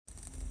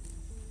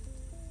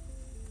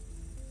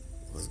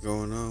What's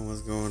going on?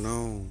 What's going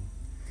on?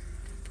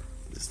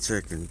 Just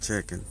checking,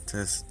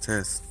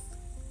 test.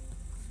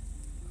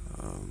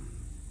 Um,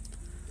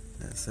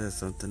 let's set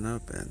something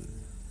up and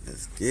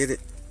let's get it.